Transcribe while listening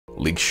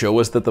Leaks show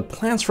us that the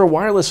plans for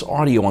wireless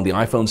audio on the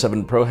iPhone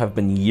 7 Pro have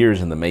been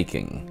years in the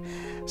making.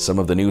 Some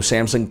of the new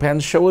Samsung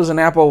pens show us an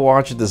Apple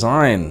Watch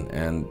design,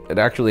 and it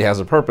actually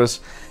has a purpose,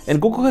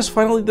 and Google has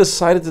finally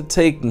decided to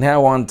take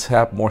Now on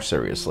Tap more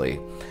seriously.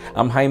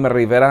 I'm Jaime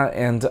Rivera,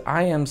 and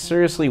I am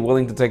seriously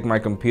willing to take my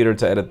computer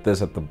to edit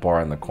this at the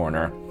bar in the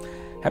corner.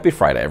 Happy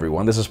Friday,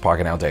 everyone. This is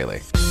Pocketnow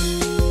Daily.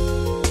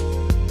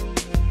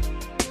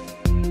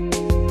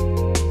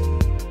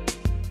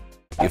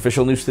 The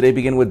official news today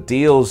begin with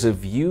deals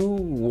if you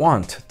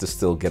want to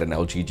still get an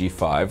LG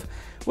G5,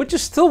 which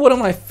is still one of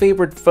my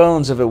favorite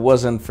phones if it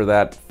wasn't for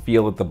that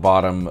feel at the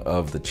bottom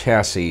of the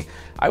chassis.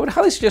 I would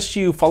highly suggest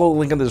you follow the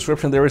link in the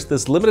description. There is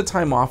this limited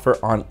time offer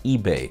on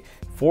eBay,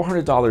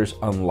 $400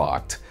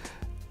 unlocked.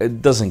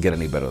 It doesn't get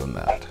any better than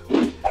that.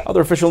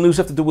 Other official news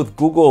have to do with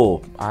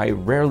Google. I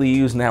rarely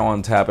use Now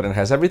on Tap, and it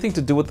has everything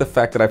to do with the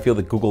fact that I feel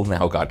that Google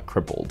Now got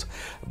crippled.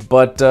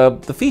 But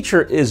the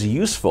feature is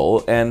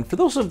useful, and for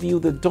those of you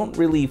that don't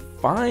really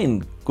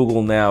find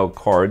Google Now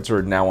cards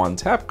or Now on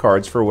Tap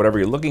cards for whatever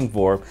you're looking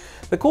for,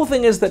 the cool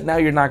thing is that now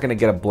you're not going to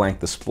get a blank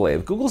display.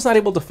 If Google's not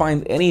able to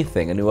find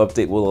anything, a new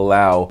update will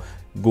allow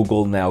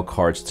Google Now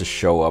cards to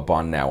show up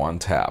on Now on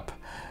Tap.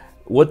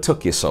 What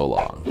took you so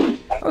long?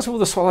 Let's move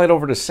the spotlight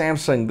over to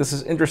Samsung. This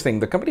is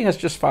interesting. The company has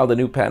just filed a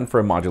new patent for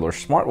a modular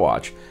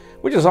smartwatch,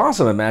 which is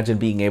awesome. Imagine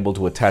being able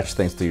to attach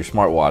things to your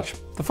smartwatch.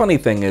 The funny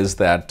thing is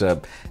that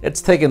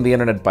it's taken the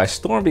internet by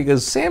storm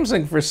because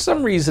Samsung, for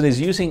some reason, is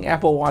using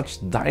Apple Watch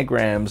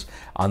diagrams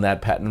on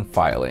that patent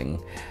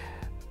filing.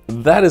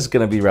 That is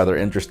going to be rather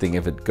interesting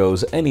if it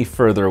goes any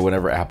further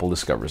whenever Apple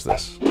discovers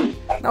this.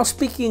 Now,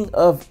 speaking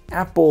of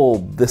Apple,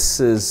 this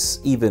is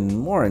even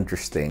more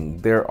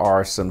interesting. There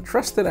are some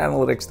trusted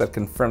analytics that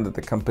confirm that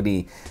the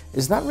company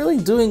is not really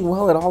doing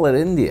well at all in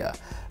India.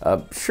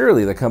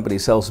 Surely the company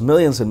sells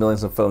millions and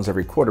millions of phones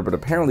every quarter, but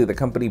apparently the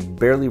company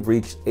barely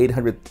reached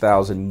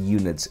 800,000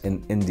 units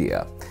in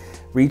India,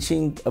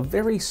 reaching a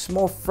very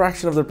small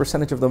fraction of the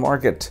percentage of the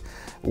market,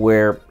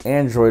 where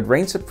Android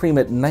reigns supreme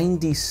at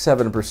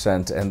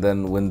 97%, and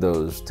then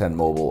Windows 10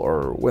 Mobile,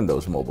 or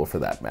Windows Mobile for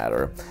that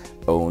matter,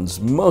 owns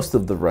most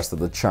of the rest of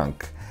the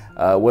chunk.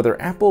 Whether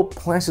Apple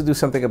plans to do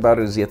something about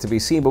it is yet to be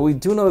seen, but we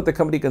do know that the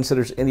company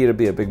considers India to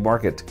be a big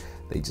market.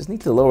 They just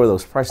need to lower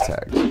those price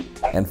tags.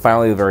 And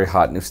finally, the very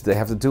hot news today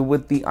have to do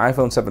with the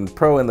iPhone 7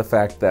 Pro and the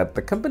fact that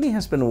the company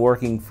has been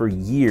working for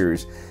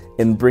years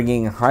in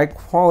bringing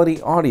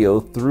high-quality audio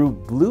through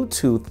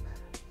Bluetooth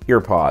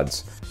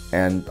EarPods.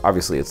 And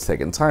obviously it's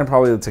taken time,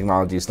 probably the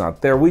technology is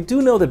not there. We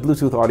do know that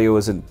Bluetooth audio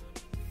isn't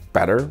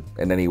better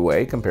in any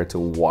way compared to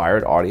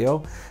wired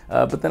audio,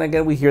 but then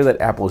again we hear that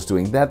Apple is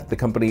doing that. The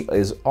company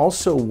is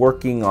also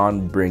working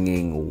on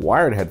bringing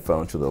wired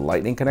headphones to the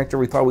Lightning connector.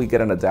 We thought we'd get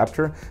an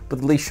adapter, but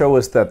the leaks show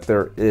us that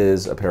there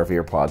is a pair of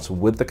EarPods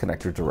with the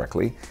connector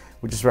directly,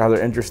 which is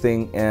rather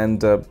interesting,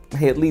 and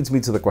hey, it leads me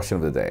to the question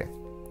of the day.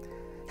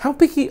 How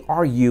picky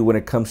are you when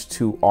it comes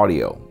to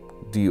audio?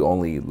 Do you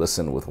only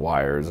listen with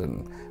wires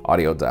and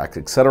audio DAC,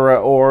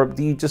 etc., or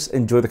do you just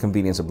enjoy the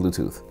convenience of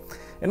Bluetooth?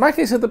 In my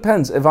case, it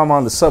depends. If I'm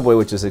on the subway,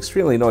 which is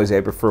extremely noisy,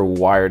 I prefer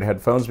wired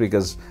headphones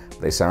because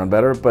they sound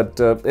better, but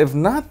if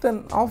not,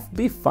 then I'll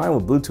be fine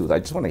with Bluetooth. I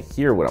just want to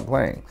hear what I'm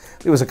playing.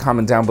 Leave us a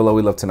comment down below.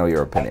 We'd love to know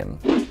your opinion.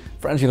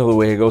 Friends, you know the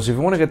way it goes. If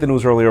you want to get the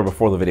news earlier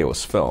before the video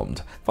is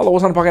filmed, follow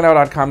us on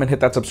Pocketnow.com and hit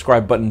that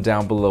subscribe button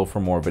down below for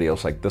more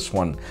videos like this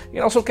one. You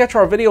can also catch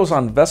our videos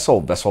on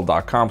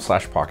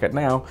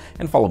vessel.com/pocketnow,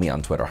 and follow me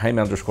on Twitter,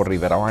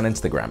 Jaime_Rivera, or on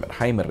Instagram at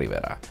Jaime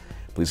Rivera.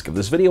 Please give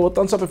this video a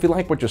thumbs up if you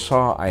like what you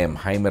saw. I am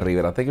Jaime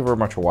Rivera. Thank you very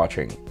much for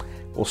watching.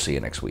 We'll see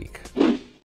you next week.